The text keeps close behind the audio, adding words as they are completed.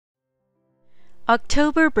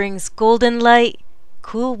October brings golden light,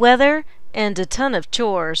 cool weather, and a ton of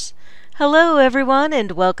chores. Hello everyone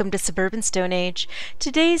and welcome to Suburban Stone Age.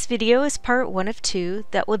 Today's video is part 1 of 2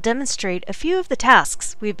 that will demonstrate a few of the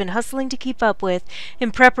tasks we've been hustling to keep up with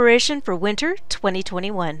in preparation for winter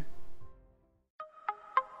 2021.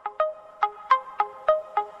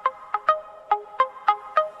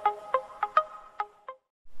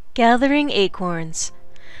 Gathering acorns.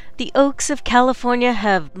 The oaks of California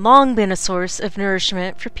have long been a source of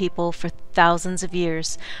nourishment for people for thousands of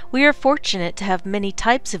years. We are fortunate to have many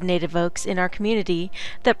types of native oaks in our community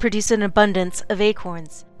that produce an abundance of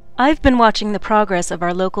acorns. I've been watching the progress of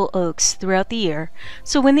our local oaks throughout the year,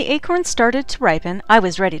 so when the acorns started to ripen, I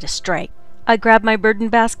was ready to strike. I grabbed my burden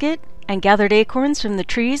basket and gathered acorns from the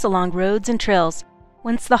trees along roads and trails.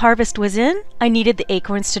 Once the harvest was in, I needed the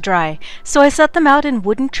acorns to dry, so I set them out in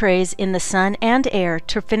wooden trays in the sun and air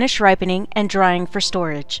to finish ripening and drying for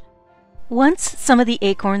storage. Once some of the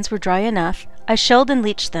acorns were dry enough, I shelled and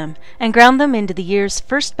leached them and ground them into the year's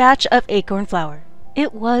first batch of acorn flour.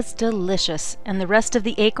 It was delicious, and the rest of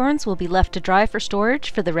the acorns will be left to dry for storage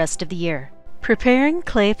for the rest of the year. Preparing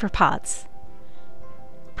clay for pots.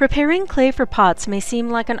 Preparing clay for pots may seem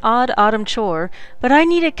like an odd autumn chore, but I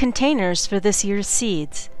needed containers for this year's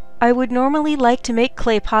seeds. I would normally like to make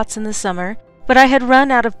clay pots in the summer, but I had run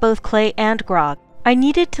out of both clay and grog. I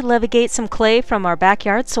needed to levigate some clay from our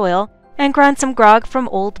backyard soil and grind some grog from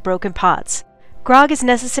old broken pots. Grog is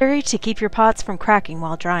necessary to keep your pots from cracking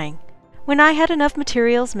while drying. When I had enough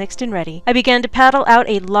materials mixed and ready, I began to paddle out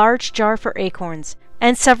a large jar for acorns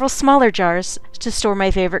and several smaller jars to store my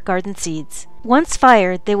favorite garden seeds. Once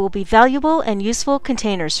fired, they will be valuable and useful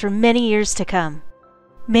containers for many years to come.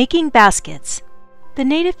 Making baskets. The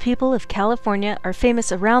native people of California are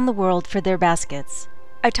famous around the world for their baskets.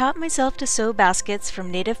 I taught myself to sew baskets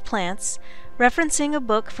from native plants, referencing a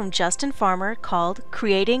book from Justin Farmer called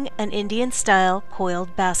Creating an Indian-Style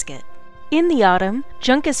Coiled Basket. In the autumn,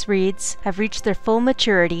 juncus reeds have reached their full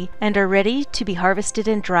maturity and are ready to be harvested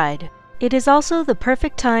and dried. It is also the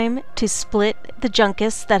perfect time to split the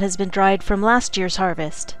juncus that has been dried from last year's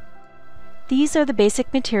harvest. These are the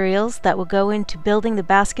basic materials that will go into building the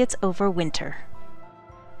baskets over winter.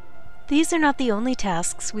 These are not the only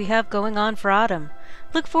tasks we have going on for autumn.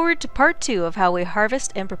 Look forward to part 2 of how we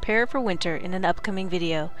harvest and prepare for winter in an upcoming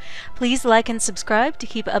video. Please like and subscribe to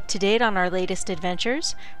keep up to date on our latest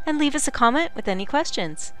adventures, and leave us a comment with any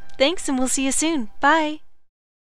questions. Thanks, and we'll see you soon. Bye!